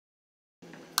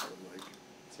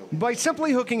By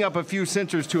simply hooking up a few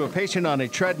sensors to a patient on a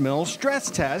treadmill, stress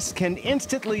tests can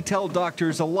instantly tell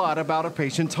doctors a lot about a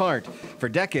patient's heart. For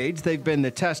decades, they've been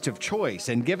the test of choice,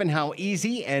 and given how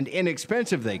easy and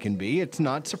inexpensive they can be, it's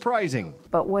not surprising.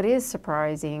 But what is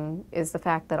surprising is the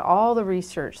fact that all the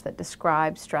research that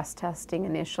describes stress testing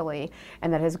initially,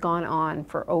 and that has gone on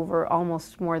for over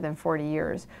almost more than 40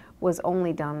 years, was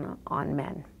only done on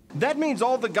men. That means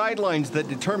all the guidelines that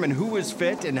determine who is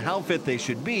fit and how fit they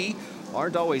should be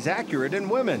aren't always accurate in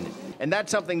women. And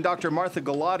that's something Dr. Martha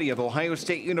Galati of Ohio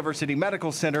State University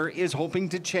Medical Center is hoping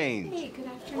to change. Hey, good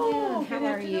afternoon. How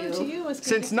are you?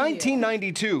 Since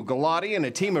 1992, Galati and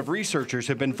a team of researchers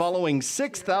have been following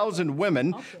 6,000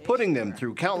 women, putting them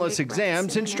through countless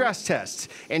exams and stress tests.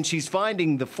 And she's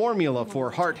finding the formula for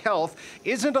heart health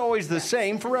isn't always the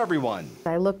same for everyone.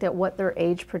 I looked at what their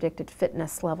age-predicted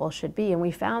fitness level should be, and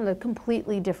we found a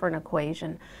completely different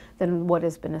equation than what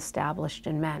has been established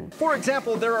in men. For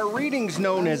example, there are readings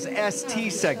known as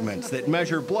ST segments that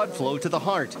measure blood flow to the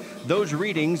heart. Those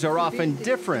readings are often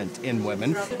different in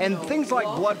women, and things like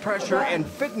blood pressure and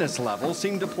fitness level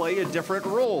seem to play a different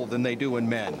role than they do in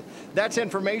men. That's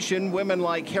information women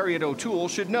like Harriet O'Toole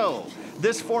should know.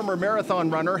 This former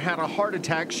marathon runner had a heart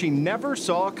attack she never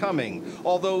saw coming,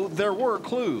 although there were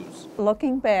clues.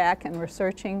 Looking back and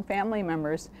researching family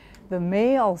members, the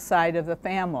male side of the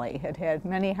family had had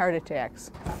many heart attacks,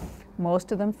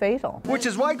 most of them fatal. Which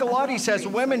is why Galati says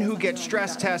women who get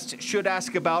stress tests should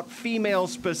ask about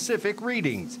female-specific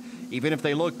readings. Even if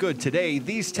they look good today,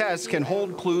 these tests can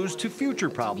hold clues to future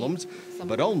problems,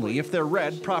 but only if they're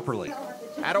read properly.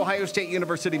 At Ohio State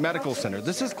University Medical Center,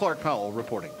 this is Clark Powell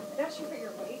reporting. That's for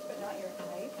your weight, but not your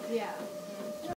height. Yeah.